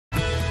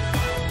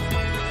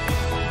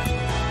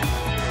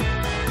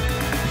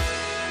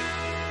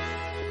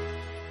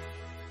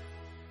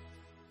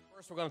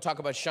We're going to talk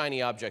about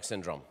shiny object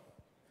syndrome.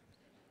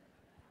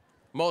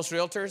 Most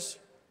realtors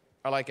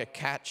are like a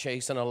cat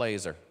chasing a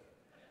laser.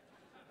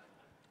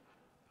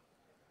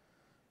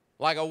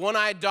 Like a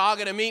one-eyed dog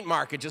in a meat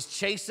market, just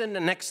chasing the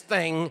next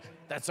thing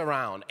that's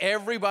around.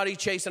 Everybody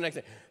chasing the next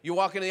thing. You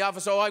walk into the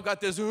office, oh, I've got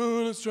this,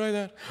 oh, let's try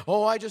that.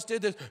 Oh, I just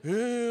did this,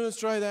 oh, let's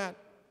try that.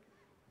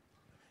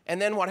 And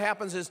then what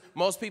happens is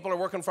most people are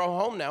working from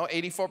home now.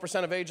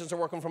 84% of agents are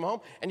working from home,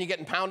 and you're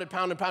getting pounded.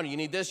 You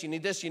need this, you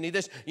need this, you need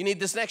this. You need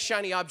this next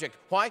shiny object.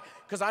 Why?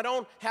 Because I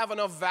don't have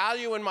enough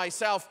value in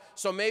myself,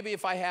 so maybe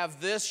if I have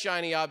this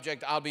shiny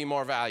object, I'll be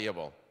more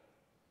valuable.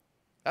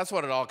 That's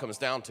what it all comes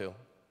down to.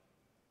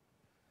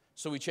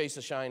 So we chase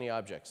the shiny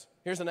objects.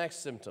 Here's the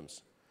next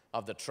symptoms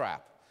of the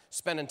trap.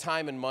 Spending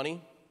time and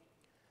money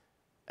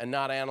and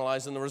not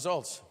analyzing the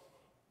results.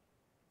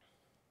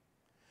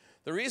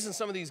 The reason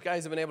some of these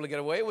guys have been able to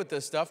get away with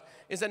this stuff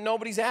is that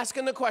nobody's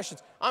asking the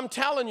questions. I'm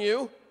telling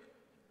you,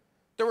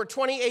 there were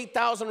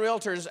 28,000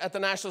 realtors at the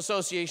National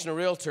Association of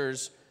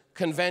Realtors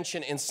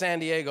convention in San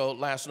Diego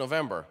last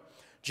November.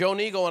 Joe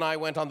Nigo and I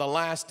went on the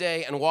last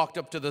day and walked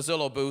up to the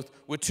Zillow booth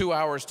with 2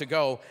 hours to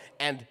go,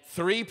 and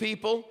 3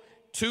 people,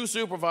 2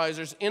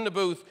 supervisors in the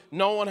booth,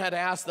 no one had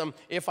asked them,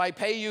 if I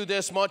pay you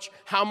this much,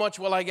 how much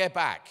will I get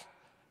back?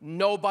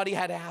 Nobody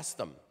had asked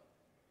them.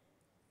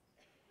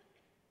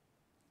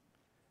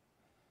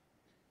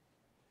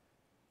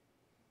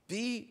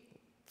 Be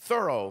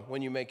thorough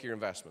when you make your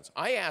investments.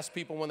 I ask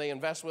people when they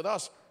invest with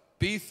us,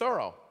 be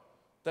thorough,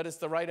 that it's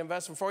the right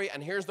investment for you,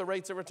 and here's the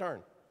rates of return.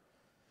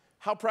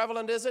 How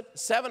prevalent is it?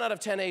 7 out of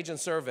 10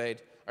 agents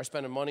surveyed are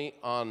spending money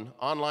on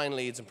online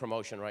leads and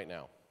promotion right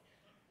now.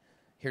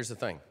 Here's the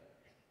thing.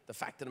 The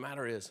fact of the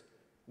matter is,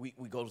 we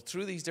go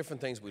through these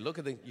different things. We look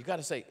at you got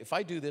to say, if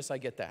I do this, I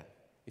get that.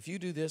 If you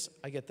do this,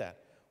 I get that.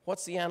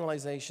 What's the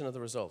analyzation of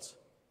the results?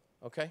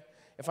 Okay?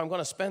 If I'm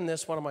going to spend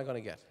this, what am I going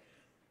to get?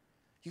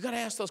 You got to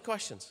ask those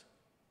questions.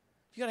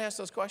 You got to ask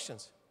those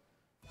questions.